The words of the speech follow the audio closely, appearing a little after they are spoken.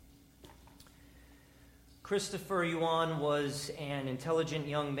Christopher Yuan was an intelligent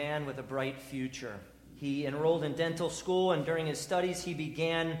young man with a bright future. He enrolled in dental school, and during his studies, he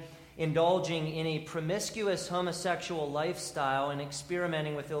began indulging in a promiscuous homosexual lifestyle and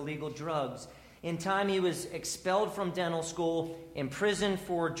experimenting with illegal drugs. In time, he was expelled from dental school, imprisoned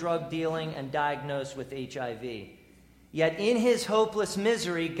for drug dealing, and diagnosed with HIV. Yet in his hopeless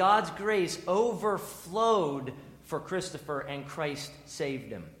misery, God's grace overflowed for Christopher, and Christ saved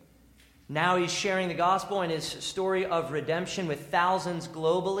him. Now he's sharing the gospel and his story of redemption with thousands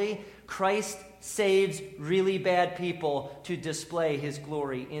globally. Christ saves really bad people to display his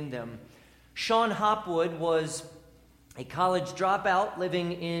glory in them. Sean Hopwood was a college dropout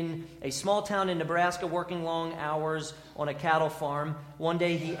living in a small town in Nebraska, working long hours on a cattle farm. One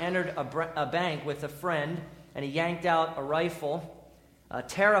day he entered a bank with a friend, and he yanked out a rifle,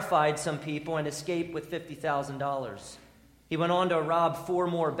 terrified some people, and escaped with $50,000. He went on to rob 4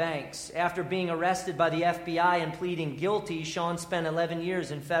 more banks. After being arrested by the FBI and pleading guilty, Sean spent 11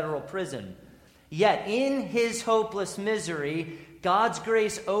 years in federal prison. Yet in his hopeless misery, God's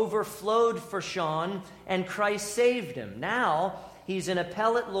grace overflowed for Sean, and Christ saved him. Now, he's an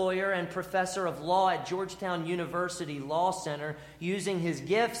appellate lawyer and professor of law at Georgetown University Law Center, using his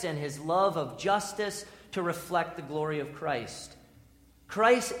gifts and his love of justice to reflect the glory of Christ.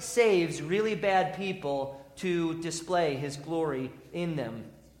 Christ saves really bad people to display his glory in them.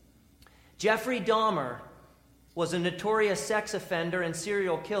 Jeffrey Dahmer was a notorious sex offender and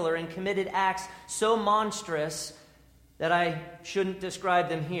serial killer and committed acts so monstrous that I shouldn't describe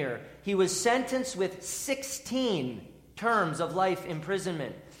them here. He was sentenced with 16 terms of life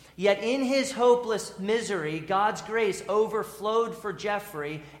imprisonment. Yet in his hopeless misery, God's grace overflowed for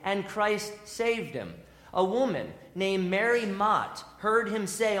Jeffrey, and Christ saved him. A woman named Mary Mott heard him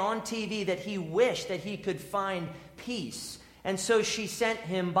say on TV that he wished that he could find peace. And so she sent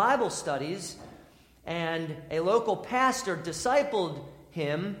him Bible studies, and a local pastor discipled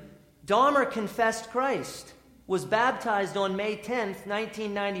him. Dahmer confessed Christ, was baptized on May 10th,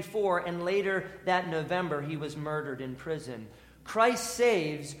 1994, and later that November he was murdered in prison. Christ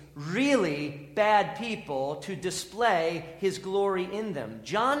saves really bad people to display his glory in them.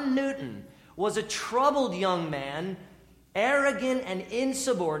 John Newton was a troubled young man, arrogant and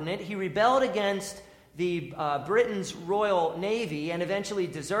insubordinate. He rebelled against the Britain's Royal Navy and eventually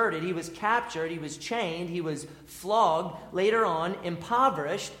deserted. He was captured, he was chained, he was flogged. Later on,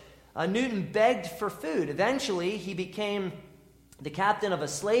 impoverished, Newton begged for food. Eventually, he became the captain of a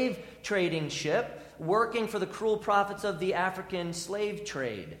slave trading ship, working for the cruel profits of the African slave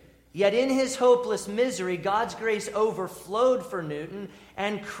trade. Yet in his hopeless misery, God's grace overflowed for Newton,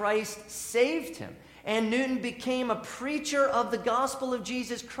 and Christ saved him. And Newton became a preacher of the gospel of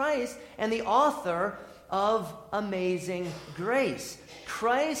Jesus Christ and the author of Amazing Grace.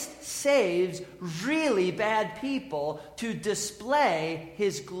 Christ saves really bad people to display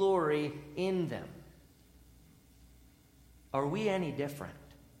his glory in them. Are we any different?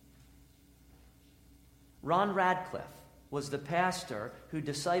 Ron Radcliffe was the pastor who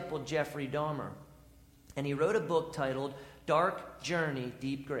discipled Jeffrey Dahmer. And he wrote a book titled Dark Journey,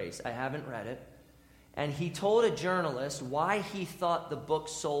 Deep Grace. I haven't read it. And he told a journalist why he thought the book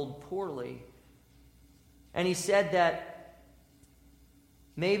sold poorly. And he said that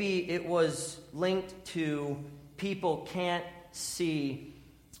maybe it was linked to people can't see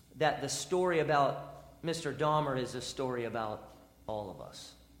that the story about Mr. Dahmer is a story about all of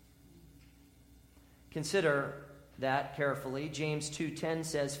us. Consider that carefully. James 2:10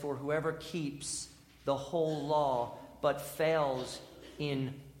 says, "For whoever keeps the whole law but fails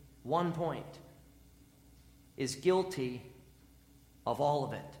in one point is guilty of all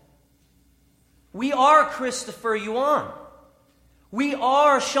of it." We are Christopher Yuan. We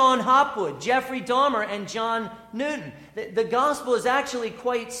are Sean Hopwood, Jeffrey Dahmer, and John Newton. The gospel is actually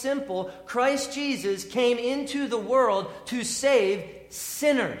quite simple. Christ Jesus came into the world to save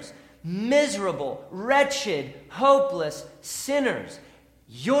sinners. Miserable, wretched, hopeless sinners.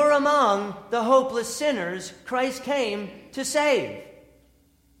 You're among the hopeless sinners Christ came to save.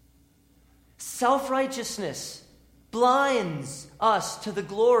 Self-righteousness blinds us to the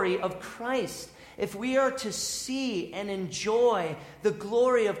glory of Christ. If we are to see and enjoy the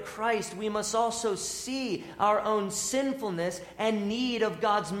glory of Christ, we must also see our own sinfulness and need of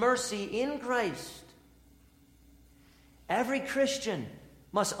God's mercy in Christ. Every Christian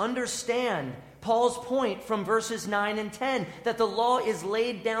must understand Paul's point from verses 9 and 10, that the law is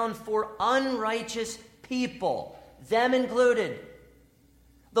laid down for unrighteous people, them included.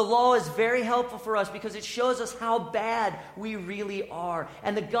 The law is very helpful for us because it shows us how bad we really are.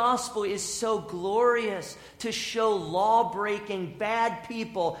 And the gospel is so glorious to show law-breaking bad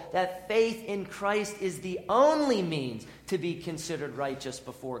people that faith in Christ is the only means to be considered righteous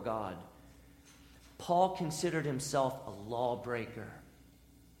before God. Paul considered himself a lawbreaker.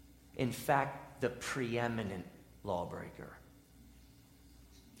 In fact, the preeminent lawbreaker.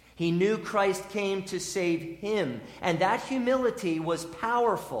 He knew Christ came to save him, and that humility was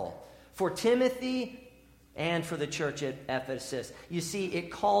powerful for Timothy and for the church at Ephesus. You see,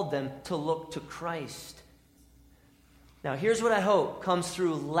 it called them to look to Christ. Now, here's what I hope comes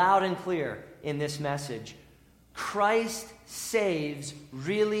through loud and clear in this message. Christ saves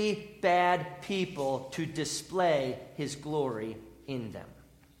really bad people to display his glory in them.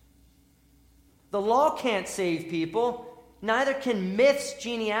 The law can't save people. Neither can myths,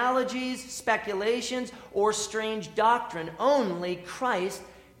 genealogies, speculations, or strange doctrine. Only Christ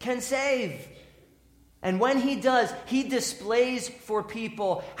can save. And when he does, he displays for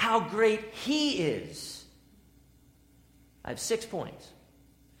people how great he is. I have 6 points,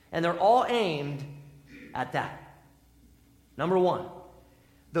 and they're all aimed at that. Number 1,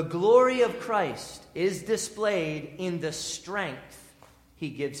 the glory of Christ is displayed in the strength he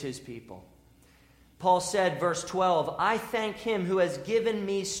gives his people. Paul said, verse 12, I thank him who has given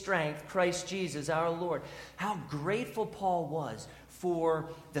me strength, Christ Jesus our Lord. How grateful Paul was for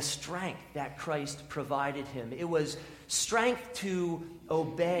the strength that Christ provided him. It was strength to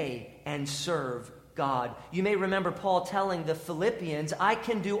obey and serve God. You may remember Paul telling the Philippians, I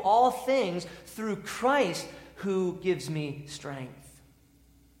can do all things through Christ who gives me strength.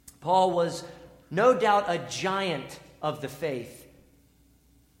 Paul was no doubt a giant of the faith.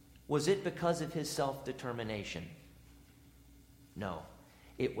 Was it because of his self-determination? No.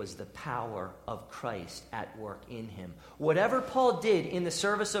 It was the power of Christ at work in him. Whatever Paul did in the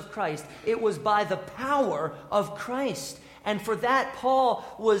service of Christ, it was by the power of Christ. And for that, Paul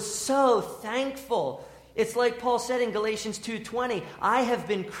was so thankful. It's like Paul said in Galatians 2:20, I have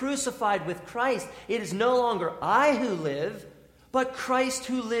been crucified with Christ. It is no longer I who live, but Christ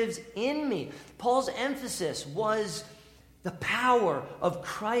who lives in me. Paul's emphasis was the power of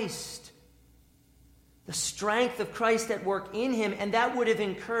Christ, the strength of Christ at work in him, and that would have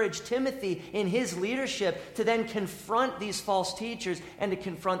encouraged Timothy in his leadership to then confront these false teachers and to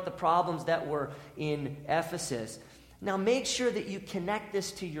confront the problems that were in Ephesus. Now make sure that you connect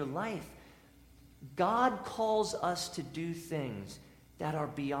this to your life. God calls us to do things that are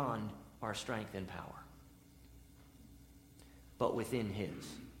beyond our strength and power, but within his.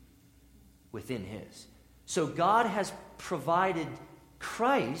 So God has provided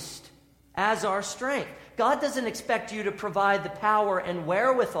Christ as our strength. God doesn't expect you to provide the power and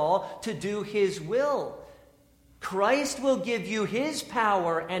wherewithal to do his will. Christ will give you his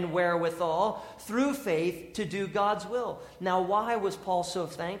power and wherewithal through faith to do God's will. Now, why was Paul so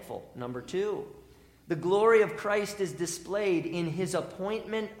thankful? Number 2, the glory of Christ is displayed in his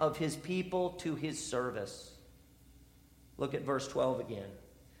appointment of his people to his service. Look at verse 12 again.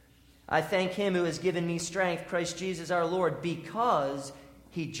 I thank him who has given me strength, Christ Jesus our Lord, because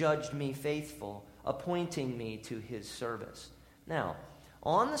he judged me faithful, appointing me to his service. Now,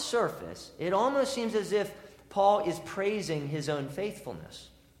 on the surface, it almost seems as if Paul is praising his own faithfulness.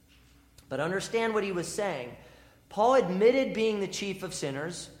 But understand what he was saying. Paul admitted being the chief of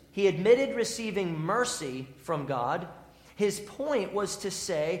sinners. He admitted receiving mercy from God. His point was to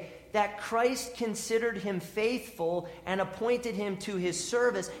say that Christ considered him faithful and appointed him to his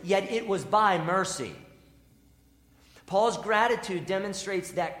service, yet it was by mercy. Paul's gratitude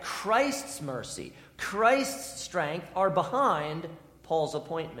demonstrates that Christ's mercy, Christ's strength are behind Paul's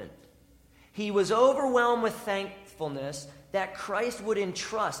appointment. He was overwhelmed with thankfulness that Christ would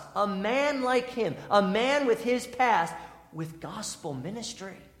entrust a man like him, a man with his past, with gospel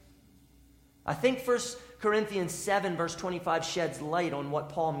ministry. I think 1 Corinthians 7, verse 25 sheds light on what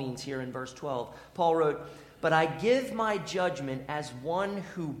Paul means here in verse 12. Paul wrote, "But I give my judgment as one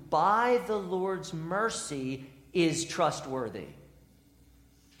who by the Lord's mercy is trustworthy."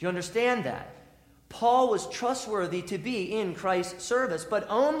 Do you understand that? Paul was trustworthy to be in Christ's service, but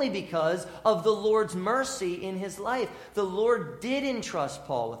only because of the Lord's mercy in his life. The Lord did entrust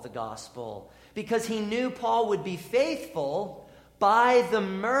Paul with the gospel because he knew Paul would be faithful by the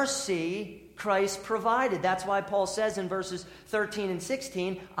mercy Christ provided. That's why Paul says in verses 13 and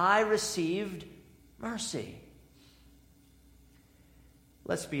 16, I received mercy.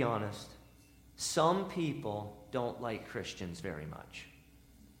 Let's be honest. Some people don't like Christians very much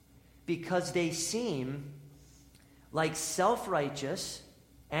because they seem like self-righteous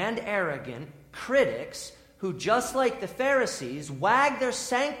and arrogant critics who, just like the Pharisees, wag their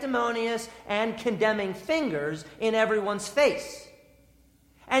sanctimonious and condemning fingers in everyone's face.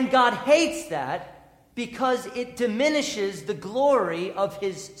 And God hates that because it diminishes the glory of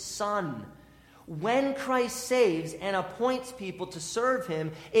his Son. When Christ saves and appoints people to serve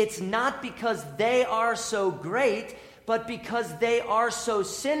him, it's not because they are so great, but because they are so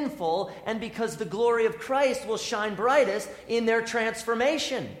sinful, and because the glory of Christ will shine brightest in their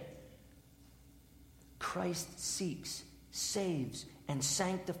transformation. Christ seeks, saves, and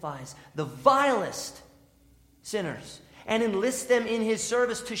sanctifies the vilest sinners and enlists them in his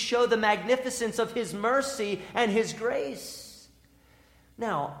service to show the magnificence of his mercy and his grace.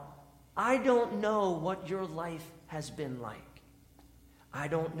 Now, I don't know what your life has been like. I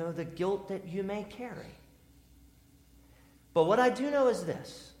don't know the guilt that you may carry. But what I do know is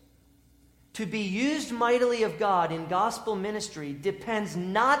this: to be used mightily of God in gospel ministry depends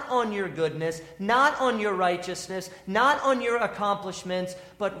not on your goodness, not on your righteousness, not on your accomplishments,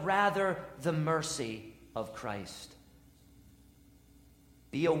 but rather the mercy of Christ.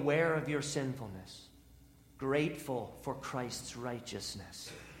 Be aware of your sinfulness, grateful for Christ's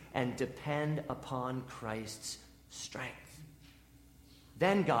righteousness, and depend upon Christ's strength.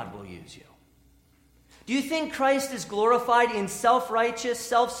 Then God will use you. Do you think Christ is glorified in self-righteous,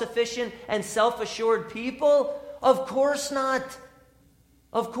 self-sufficient, and self-assured people? Of course not.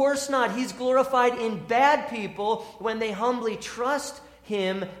 Of course not. He's glorified in bad people when they humbly trust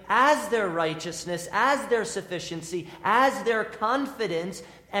him as their righteousness, as their sufficiency, as their confidence,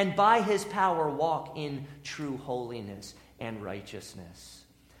 and by his power walk in true holiness and righteousness.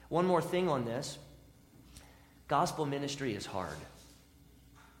 One more thing on this. Gospel ministry is hard.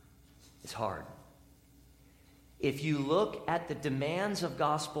 It's hard. If you look at the demands of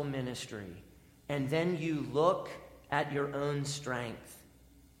gospel ministry and then you look at your own strength,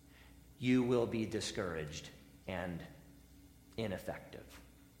 you will be discouraged and ineffective.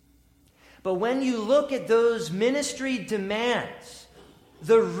 But when you look at those ministry demands,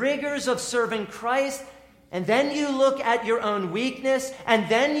 the rigors of serving Christ, and then you look at your own weakness, and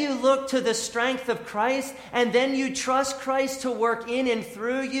then you look to the strength of Christ, and then you trust Christ to work in and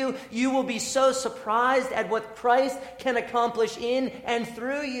through you, you will be so surprised at what Christ can accomplish in and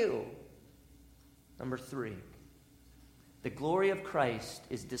through you. Number 3, the glory of Christ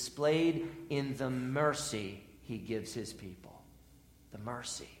is displayed in the mercy he gives his people. The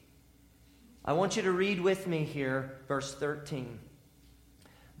mercy. I want you to read with me here, verse 13.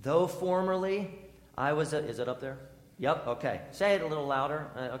 Though formerly I was is it up there? Yep, okay. Say it a little louder.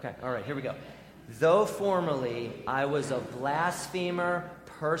 Okay, all right, here we go. Though formerly I was a blasphemer,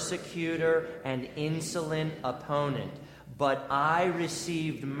 persecutor, and insolent opponent, but I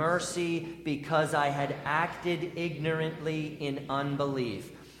received mercy because I had acted ignorantly in unbelief.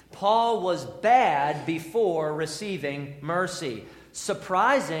 Paul was bad before receiving mercy.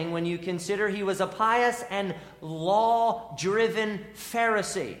 Surprising when you consider he was a pious and law-driven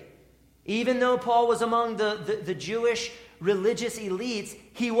Pharisee. Even though Paul was among the Jewish religious elites,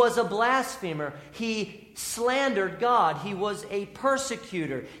 he was a blasphemer. He slandered God. He was a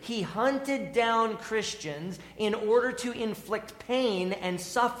persecutor. He hunted down Christians in order to inflict pain and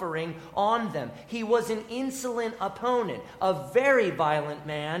suffering on them. He was an insolent opponent, a very violent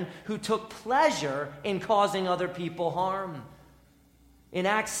man who took pleasure in causing other people harm. In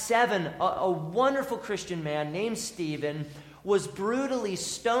Acts 7, a wonderful Christian man named Stephen was brutally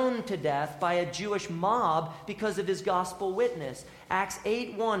stoned to death by a Jewish mob because of his gospel witness. Acts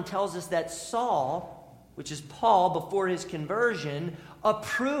 8:1 tells us that Saul, which is Paul before his conversion,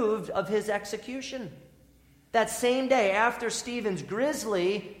 approved of his execution. That same day, after Stephen's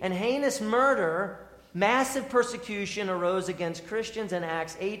grisly and heinous murder, massive persecution arose against Christians, and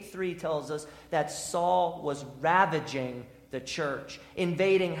Acts 8:3 tells us that Saul was ravaging the church,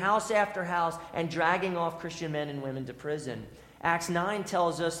 invading house after house and dragging off Christian men and women to prison. Acts 9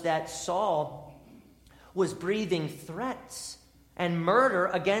 tells us that Saul was breathing threats and murder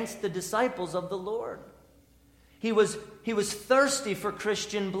against the disciples of the Lord. He was thirsty for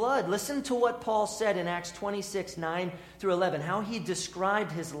Christian blood. Listen to what Paul said in Acts 26:9-11, how he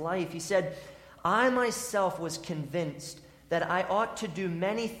described his life. He said, I myself was convinced that I ought to do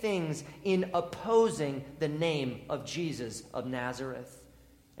many things in opposing the name of Jesus of Nazareth.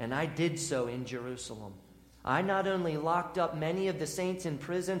 And I did so in Jerusalem. I not only locked up many of the saints in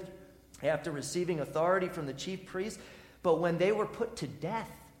prison after receiving authority from the chief priests, but when they were put to death,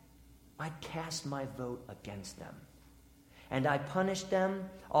 I cast my vote against them. And I punished them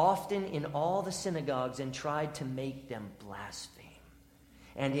often in all the synagogues and tried to make them blaspheme.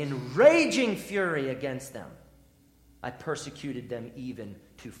 And in raging fury against them, I persecuted them even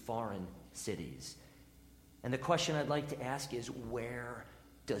to foreign cities. And the question I'd like to ask is, where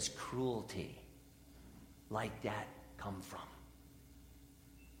does cruelty like that come from?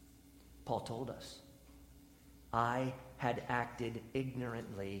 Paul told us, I had acted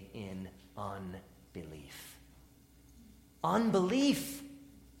ignorantly in unbelief. Unbelief.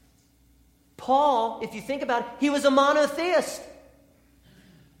 Paul, if you think about it, he was a monotheist.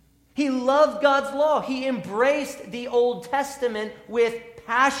 He loved God's law. He embraced the Old Testament with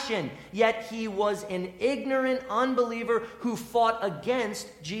passion. Yet he was an ignorant unbeliever who fought against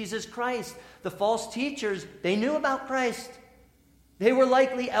Jesus Christ. The false teachers, they knew about Christ. They were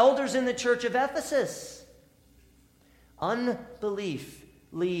likely elders in the church of Ephesus. Unbelief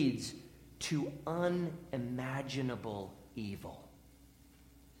leads to unimaginable evil.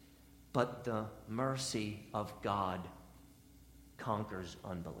 But the mercy of God conquers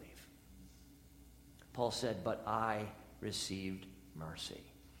unbelief. Paul said, but I received mercy.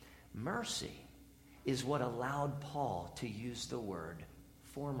 Mercy is what allowed Paul to use the word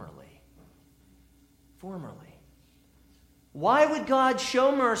formerly. Formerly. Why would God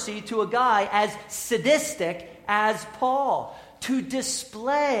show mercy to a guy as sadistic as Paul? To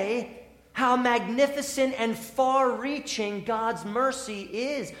display how magnificent and far-reaching God's mercy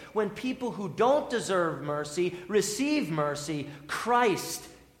is. When people who don't deserve mercy receive mercy, Christ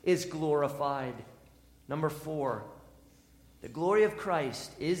is glorified. Number 4, the glory of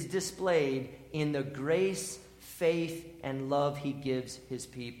Christ is displayed in the grace, faith, and love he gives his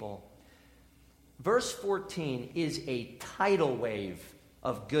people. Verse 14 is a tidal wave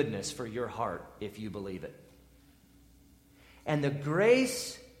of goodness for your heart, if you believe it. And the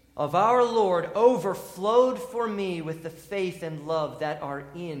grace of our Lord overflowed for me with the faith and love that are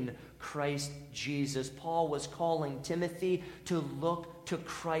in Christ Jesus. Paul was calling Timothy to look to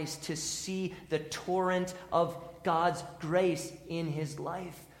Christ, to see the torrent of God's grace in his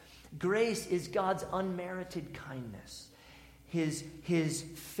life. Grace is God's unmerited kindness, his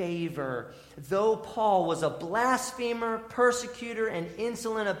favor. Though Paul was a blasphemer, persecutor, and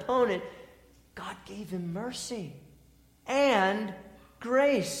insolent opponent, God gave him mercy and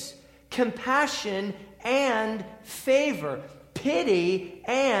grace, compassion and favor, pity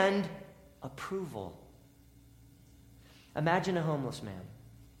and approval. Imagine a homeless man.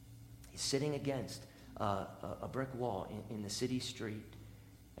 He's sitting against a brick wall in the city street,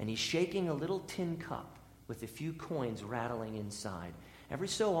 and he's shaking a little tin cup with a few coins rattling inside. Every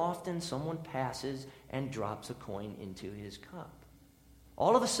so often, someone passes and drops a coin into his cup.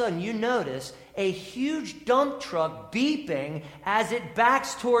 All of a sudden, you notice a huge dump truck beeping as it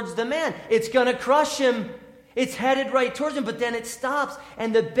backs towards the man. It's going to crush him. It's headed right towards him, but then it stops,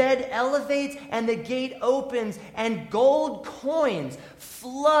 and the bed elevates, and the gate opens, and gold coins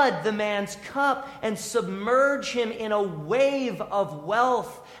flood the man's cup and submerge him in a wave of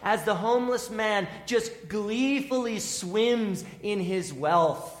wealth as the homeless man just gleefully swims in his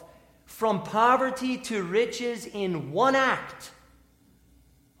wealth. From poverty to riches in one act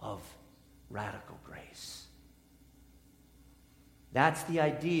of radical grace. That's the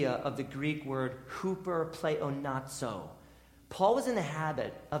idea of the Greek word huper pleonazo. Paul was in the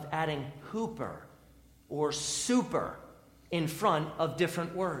habit of adding huper or super in front of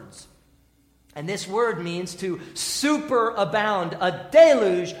different words. And this word means to superabound, a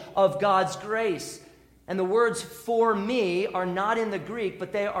deluge of God's grace. And the words for me are not in the Greek,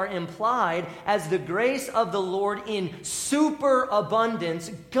 but they are implied as the grace of the Lord in superabundance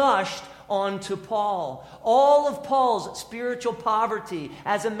gushed onto Paul. All of Paul's spiritual poverty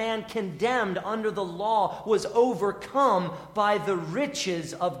as a man condemned under the law was overcome by the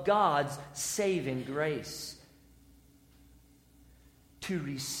riches of God's saving grace. To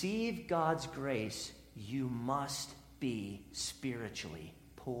receive God's grace, you must be spiritually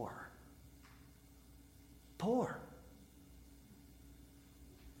poor. Poor.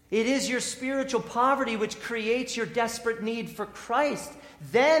 It is your spiritual poverty which creates your desperate need for Christ.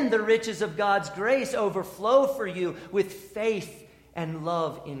 Then the riches of God's grace overflow for you with faith and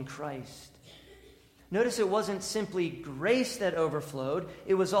love in Christ. Notice it wasn't simply grace that overflowed,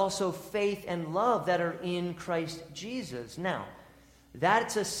 it was also faith and love that are in Christ Jesus. Now,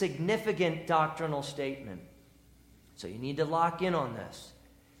 that's a significant doctrinal statement. So you need to lock in on this.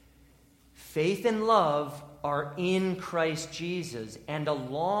 Faith and love are in Christ Jesus, and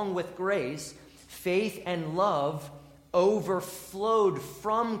along with grace, faith and love overflowed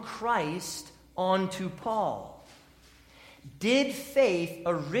from Christ onto Paul. Did faith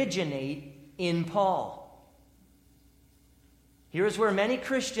originate in Paul? Here's where many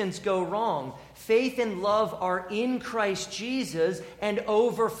Christians go wrong. Faith and love are in Christ Jesus and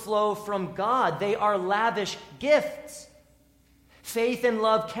overflow from God. They are lavish gifts. Faith and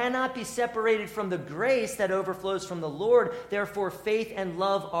love cannot be separated from the grace that overflows from the Lord. Therefore, faith and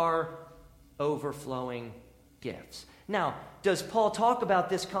love are overflowing gifts. Now, does Paul talk about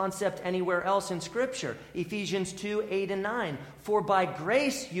this concept anywhere else in Scripture? Ephesians 2, 8 and 9. For by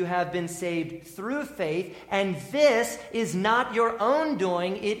grace you have been saved through faith, and this is not your own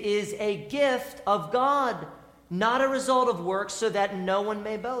doing. It is a gift of God, not a result of works, so that no one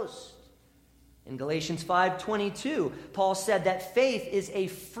may boast. In Galatians 5:22, Paul said that faith is a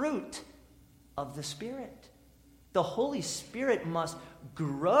fruit of the Spirit. The Holy Spirit must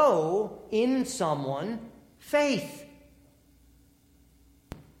grow in someone faith.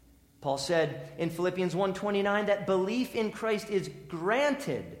 Paul said in Philippians 1:29 that belief in Christ is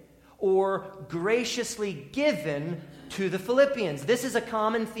granted or graciously given to the Philippians. This is a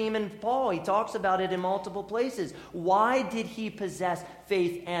common theme in Paul. He talks about it in multiple places. Why did he possess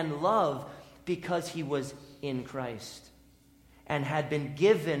faith and love? Because he was in Christ and had been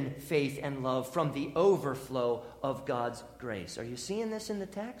given faith and love from the overflow of God's grace. Are you seeing this in the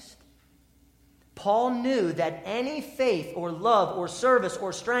text? Paul knew that any faith or love or service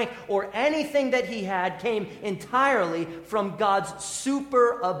or strength or anything that he had came entirely from God's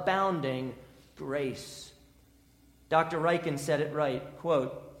superabounding grace. Dr. Ryken said it right,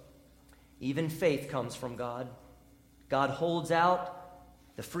 quote, even faith comes from God. God holds out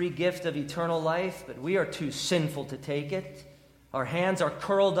the free gift of eternal life, but we are too sinful to take it. Our hands are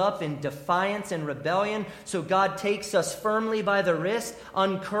curled up in defiance and rebellion, so God takes us firmly by the wrist,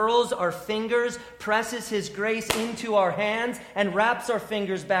 uncurls our fingers, presses his grace into our hands, and wraps our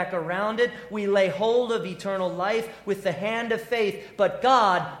fingers back around it. We lay hold of eternal life with the hand of faith, but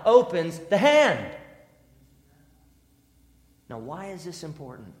God opens the hand. Now, why is this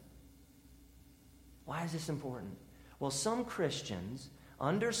important? Why is this important? Well, some Christians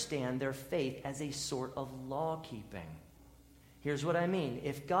understand their faith as a sort of law-keeping. Here's what I mean.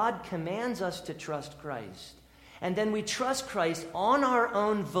 If God commands us to trust Christ, and then we trust Christ on our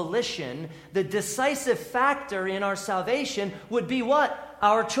own volition, the decisive factor in our salvation would be what?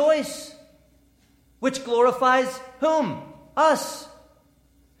 Our choice. Which glorifies whom? Us.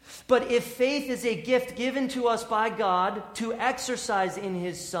 But if faith is a gift given to us by God to exercise in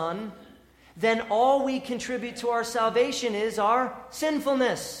his Son, then all we contribute to our salvation is our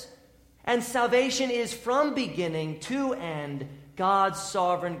sinfulness. And salvation is from beginning to end God's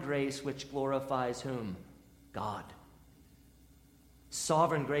sovereign grace, which glorifies whom? God.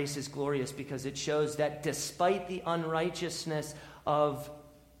 Sovereign grace is glorious because it shows that despite the unrighteousness of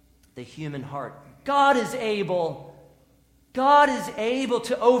the human heart, God is able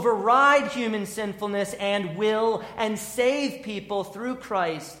to override human sinfulness and will and save people through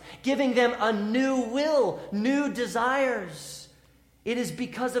Christ, giving them a new will, new desires. It is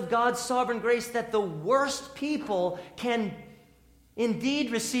because of God's sovereign grace that the worst people can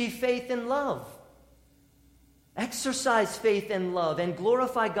indeed receive faith and love, exercise faith and love, and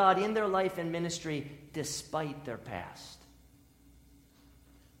glorify God in their life and ministry despite their past.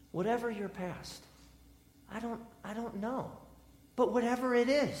 Whatever your past, I don't know. But whatever it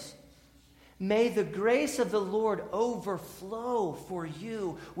is, may the grace of the Lord overflow for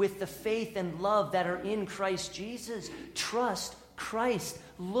you with the faith and love that are in Christ Jesus. Trust Christ.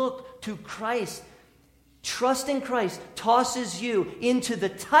 Look to Christ. Trust in Christ tosses you into the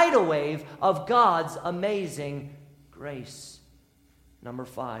tidal wave of God's amazing grace. Number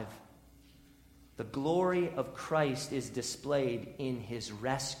 5, the glory of Christ is displayed in his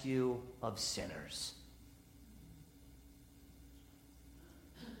rescue of sinners.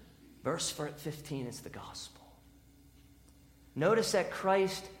 Verse 15 is the gospel. Notice that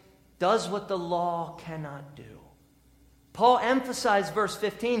Christ does what the law cannot do. Paul emphasized verse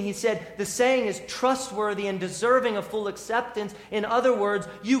 15. He said the saying is trustworthy and deserving of full acceptance. In other words,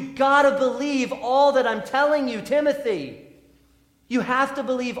 you gotta believe all that I'm telling you, Timothy. You have to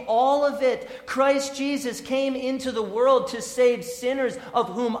believe all of it. Christ Jesus came into the world to save sinners, of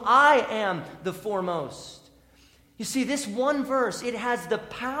whom I am the foremost. You see, this one verse, it has the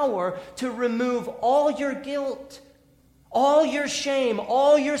power to remove all your guilt, all your shame,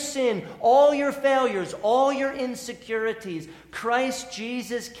 all your sin, all your failures, all your insecurities. Christ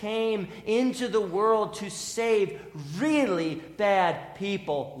Jesus came into the world to save really bad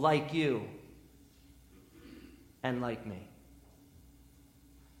people like you and like me.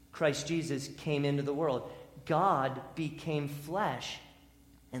 Christ Jesus came into the world. God became flesh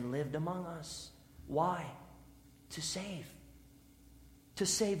and lived among us. Why? To save. To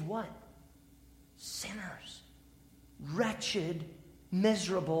save what? Sinners. Wretched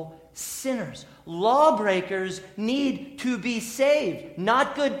miserable sinners. Lawbreakers need to be saved.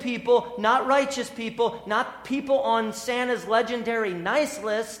 Not good people, not righteous people, not people on Santa's legendary nice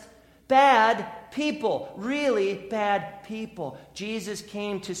list. Bad people, really bad people. Jesus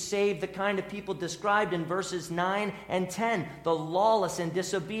came to save the kind of people described in verses 9 and 10. The lawless and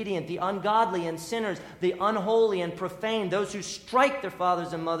disobedient, the ungodly and sinners, the unholy and profane, those who strike their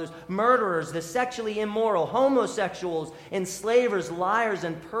fathers and mothers, murderers, the sexually immoral, homosexuals, enslavers, liars,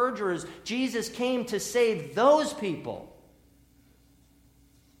 and perjurers. Jesus came to save those people.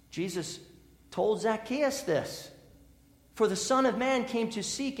 Jesus told Zacchaeus this. For the Son of Man came to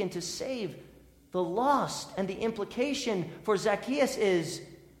seek and to save the lost. And the implication for Zacchaeus is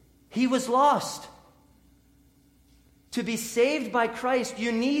he was lost. To be saved by Christ,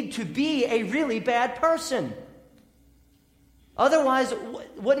 you need to be a really bad person. Otherwise,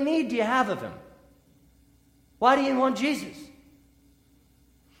 what need do you have of him? Why do you want Jesus?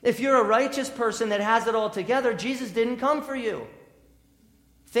 If you're a righteous person that has it all together, Jesus didn't come for you.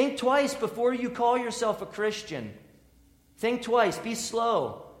 Think twice before you call yourself a Christian. Think twice. Be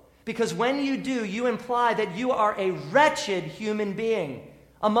slow. Because when you do, you imply that you are a wretched human being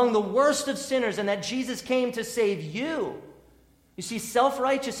among the worst of sinners and that Jesus came to save you. You see,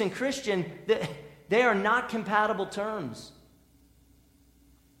 self-righteous and Christian, they are not compatible terms.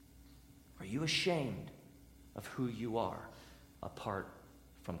 Are you ashamed of who you are apart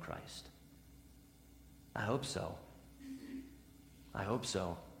from Christ? I hope so. I hope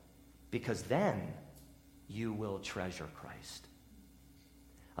so. Because then you will treasure Christ.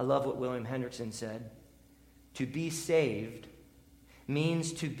 I love what William Hendrickson said. To be saved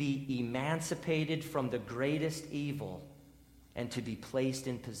means to be emancipated from the greatest evil and to be placed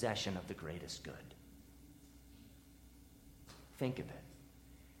in possession of the greatest good. Think of it.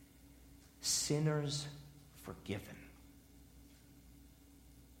 Sinners forgiven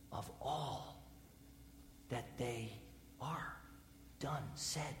of all that they are, done,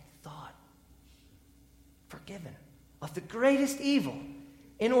 said, thought. Forgiven of the greatest evil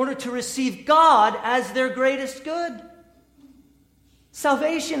in order to receive God as their greatest good.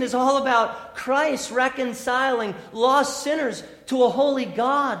 Salvation is all about Christ reconciling lost sinners to a holy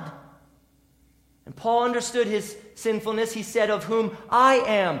God. And Paul understood his sinfulness. He said, of whom I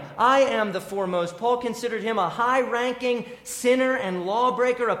am the foremost. Paul considered him a high-ranking sinner and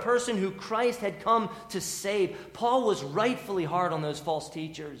lawbreaker, a person who Christ had come to save. Paul was rightfully hard on those false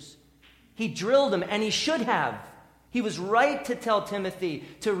teachers. He drilled them, and he should have. He was right to tell Timothy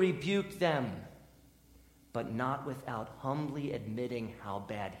to rebuke them, but not without humbly admitting how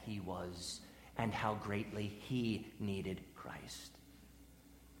bad he was and how greatly he needed Christ.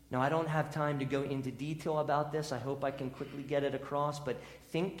 Now, I don't have time to go into detail about this. I hope I can quickly get it across, but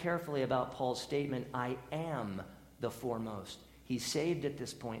think carefully about Paul's statement, I am the foremost. He's saved at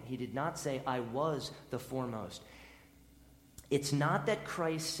this point. He did not say, I was the foremost. It's not that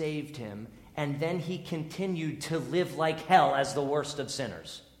Christ saved him and then he continued to live like hell as the worst of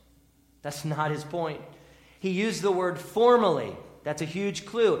sinners. That's not his point. He used the word formally. That's a huge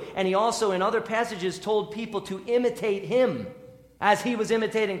clue. And he also, in other passages, told people to imitate him as he was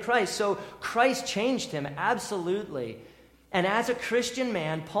imitating Christ. So Christ changed him, absolutely. And as a Christian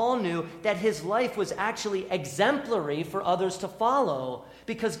man, Paul knew that his life was actually exemplary for others to follow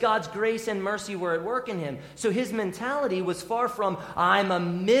because God's grace and mercy were at work in him. So his mentality was far from, I'm a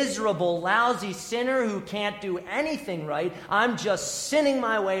miserable, lousy sinner who can't do anything right. I'm just sinning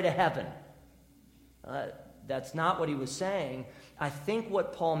my way to heaven. That's not what he was saying. I think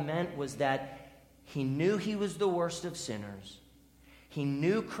what Paul meant was that he knew he was the worst of sinners. He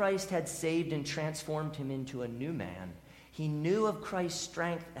knew Christ had saved and transformed him into a new man. He knew of Christ's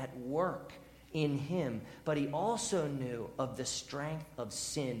strength at work in him, but he also knew of the strength of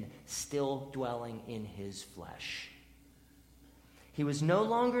sin still dwelling in his flesh. He was no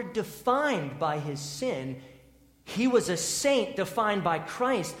longer defined by his sin. He was a saint defined by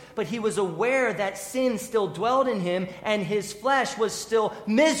Christ, but he was aware that sin still dwelled in him and his flesh was still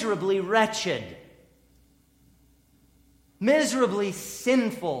miserably wretched, miserably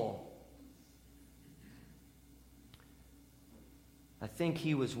sinful. I think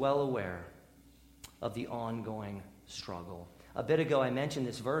he was well aware of the ongoing struggle. A bit ago, I mentioned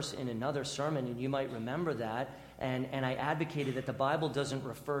this verse in another sermon, and you might remember that. And I advocated that the Bible doesn't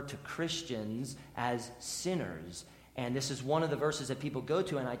refer to Christians as sinners. And this is one of the verses that people go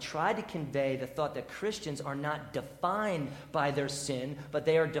to, and I try to convey the thought that Christians are not defined by their sin, but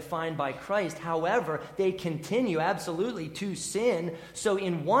they are defined by Christ. However, they continue absolutely to sin. So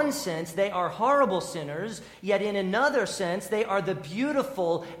in one sense, they are horrible sinners, yet in another sense, they are the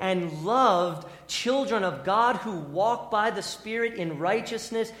beautiful and loved children of God who walk by the Spirit in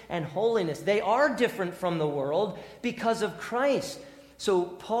righteousness and holiness. They are different from the world because of Christ. So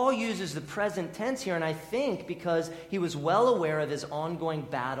Paul uses the present tense here, and I think because he was well aware of his ongoing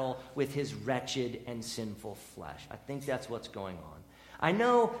battle with his wretched and sinful flesh. I think that's what's going on. I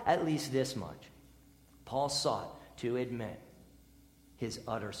know at least this much. Paul sought to admit his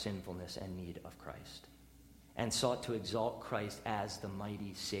utter sinfulness and need of Christ, and sought to exalt Christ as the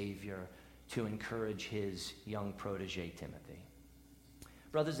mighty Savior to encourage his young protege, Timothy.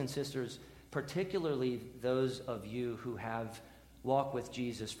 Brothers and sisters, particularly those of you who have walked with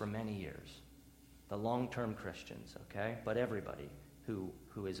Jesus for many years, the long-term Christians, okay? But everybody who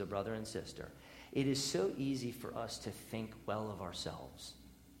is a brother and sister. It is so easy for us to think well of ourselves.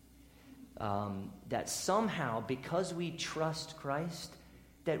 That somehow, because we trust Christ,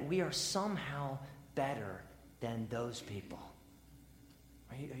 that we are somehow better than those people.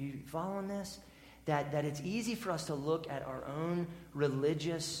 Are you following this? That it's easy for us to look at our own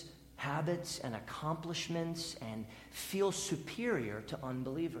religious habits and accomplishments and feel superior to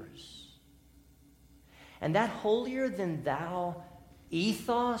unbelievers. And that holier-than-thou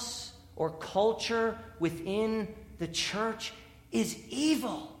ethos or culture within the church is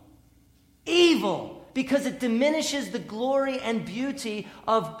evil. Evil, because it diminishes the glory and beauty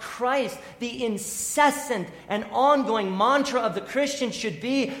of Christ. The incessant and ongoing mantra of the Christian should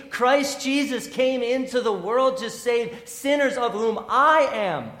be, Christ Jesus came into the world to save sinners, of whom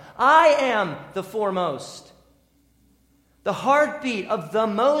I am the foremost. The heartbeat of the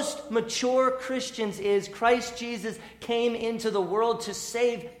most mature Christians is Christ Jesus came into the world to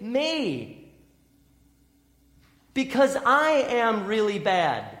save me, because I am really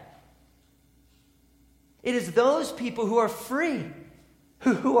bad. It is those people who are free,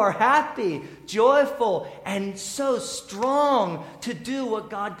 who are happy, joyful, and so strong to do what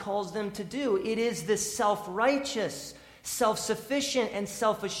God calls them to do. It is the self-righteous, self-sufficient, and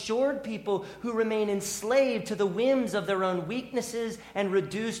self-assured people who remain enslaved to the whims of their own weaknesses and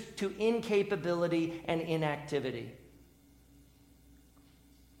reduced to incapability and inactivity.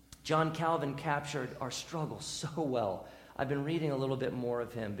 John Calvin captured our struggle so well. I've been reading a little bit more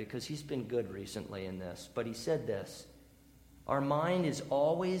of him because he's been good recently in this. But he said this: our mind is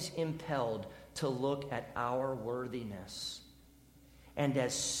always impelled to look at our worthiness. And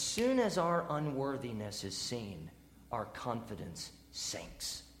as soon as our unworthiness is seen, our confidence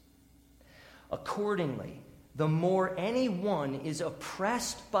sinks. Accordingly, the more anyone is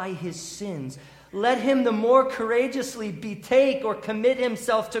oppressed by his sins, let him the more courageously betake or commit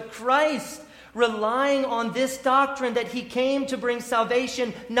himself to Christ, relying on this doctrine that he came to bring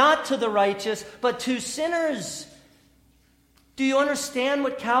salvation not to the righteous, but to sinners. Do you understand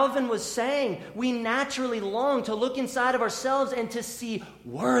what Calvin was saying? We naturally long to look inside of ourselves and to see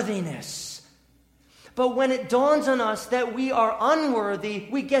worthiness. But when it dawns on us that we are unworthy,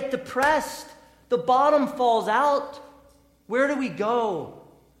 we get depressed. The bottom falls out. Where do we go?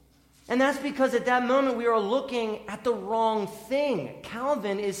 And that's because at that moment we are looking at the wrong thing.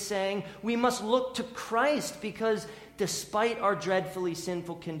 Calvin is saying we must look to Christ because despite our dreadfully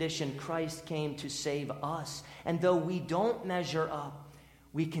sinful condition, Christ came to save us. And though we don't measure up,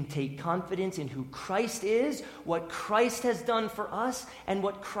 we can take confidence in who Christ is, what Christ has done for us, and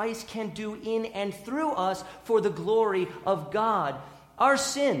what Christ can do in and through us for the glory of God. Our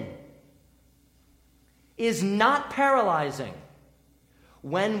sin is not paralyzing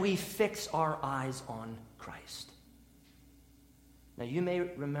when we fix our eyes on Christ. Now, you may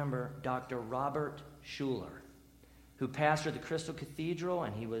remember Dr. Robert Schuller, who pastored the Crystal Cathedral,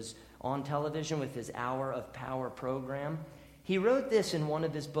 and he was on television with his Hour of Power program. He wrote this in one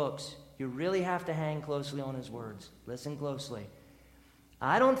of his books. You really have to hang closely on his words. Listen closely.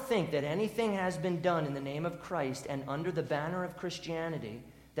 I don't think that anything has been done in the name of Christ and under the banner of Christianity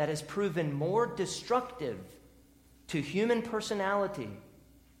that has proven more destructive to human personality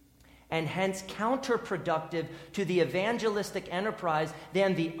and hence counterproductive to the evangelistic enterprise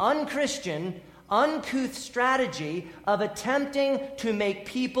than the unchristian, uncouth strategy of attempting to make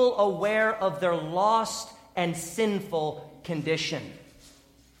people aware of their lost and sinful condition.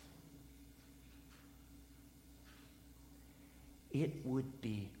 It would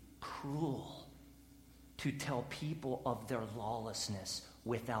be cruel to tell people of their lawlessness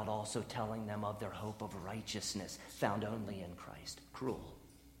without also telling them of their hope of righteousness found only in Christ. Cruel.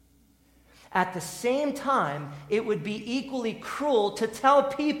 At the same time, it would be equally cruel to tell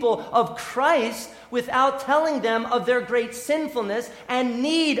people of Christ without telling them of their great sinfulness and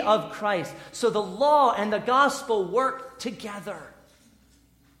need of Christ. So the law and the gospel work together.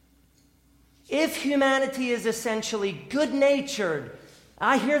 If humanity is essentially good-natured,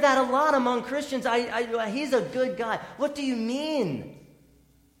 I hear that a lot among Christians. He's a good guy. What do you mean?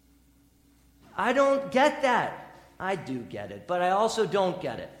 I don't get that. I do get it, but I also don't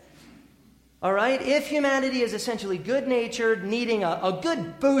get it. All right? If humanity is essentially good-natured, needing a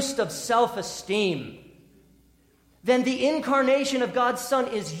good boost of self-esteem, then the incarnation of God's Son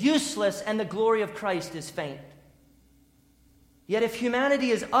is useless and the glory of Christ is faint. Yet if humanity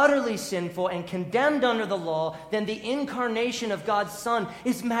is utterly sinful and condemned under the law, then the incarnation of God's Son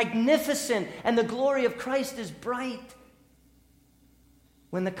is magnificent and the glory of Christ is bright.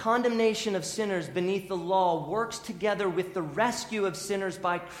 When the condemnation of sinners beneath the law works together with the rescue of sinners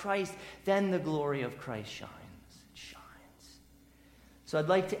by Christ, then the glory of Christ shines. It shines. So I'd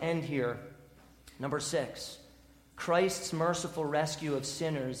like to end here. Number 6. Christ's merciful rescue of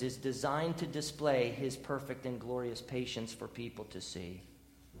sinners is designed to display his perfect and glorious patience for people to see.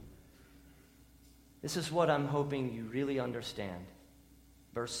 This is what I'm hoping you really understand.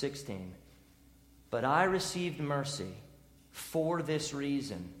 Verse 16. But I received mercy for this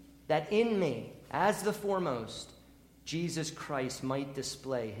reason, that in me, as the foremost, Jesus Christ might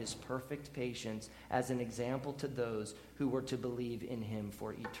display his perfect patience as an example to those who were to believe in him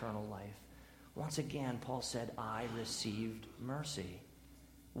for eternal life. Once again, Paul said, I received mercy.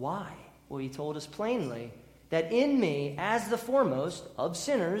 Why? Well, he told us plainly that in me, as the foremost of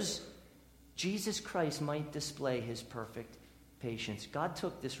sinners, Jesus Christ might display his perfect patience. God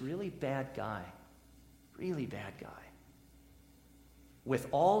took this really bad guy, with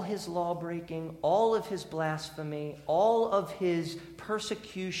all his law-breaking, all of his blasphemy, all of his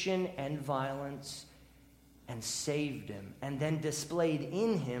persecution and violence, and saved him, and then displayed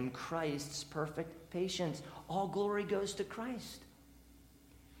in him Christ's perfect patience. All glory goes to Christ.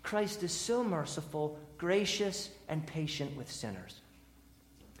 Christ is so merciful, gracious, and patient with sinners.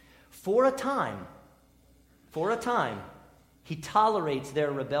 For a time, he tolerates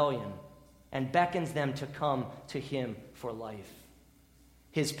their rebellion and beckons them to come to him for life.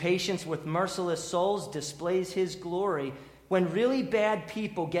 His patience with merciless souls displays his glory. When really bad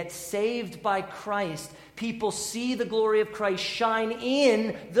people get saved by Christ, people see the glory of Christ shine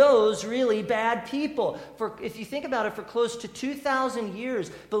in those really bad people. For if you think about it, for close to 2,000 years,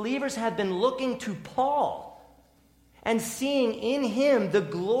 believers have been looking to Paul and seeing in him the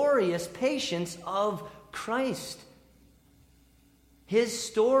glorious patience of Christ. His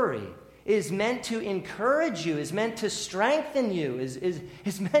story is meant to encourage you, is meant to strengthen you,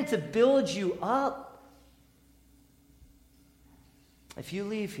 is meant to build you up. If you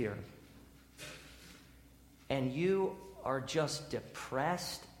leave here and you are just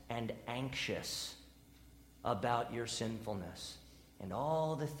depressed and anxious about your sinfulness and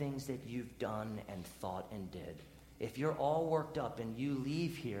all the things that you've done and thought and did, if you're all worked up and you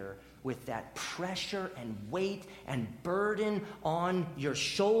leave here with that pressure and weight and burden on your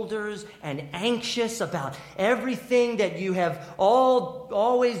shoulders and anxious about everything that you have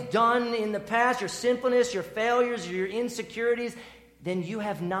always done in the past, your sinfulness, your failures, your insecurities, then you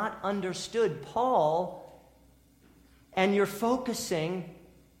have not understood Paul and you're focusing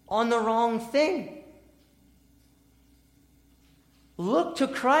on the wrong thing. Look to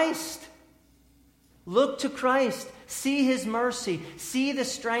Christ. Look to Christ. See his mercy. See the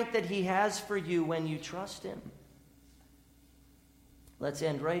strength that he has for you when you trust him. Let's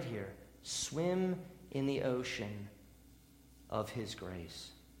end right here. Swim in the ocean of his grace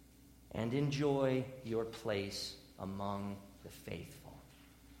and enjoy your place among the faithful.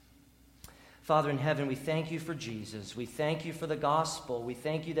 Father in heaven, we thank you for Jesus. We thank you for the gospel. We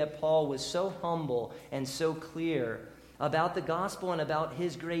thank you that Paul was so humble and so clear about the gospel and about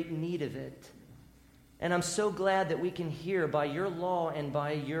his great need of it. And I'm so glad that we can hear by your law and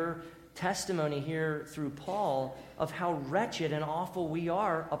by your testimony here through Paul of how wretched and awful we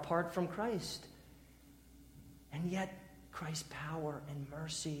are apart from Christ. And yet, Christ's power and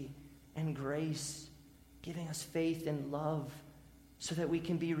mercy and grace, giving us faith and love so that we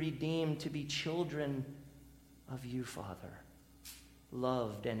can be redeemed to be children of you, Father,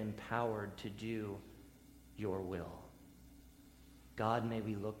 loved and empowered to do your will. God, may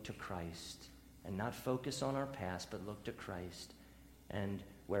we look to Christ and not focus on our past, but look to Christ and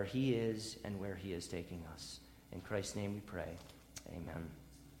where he is and where he is taking us. In Christ's name we pray. Amen.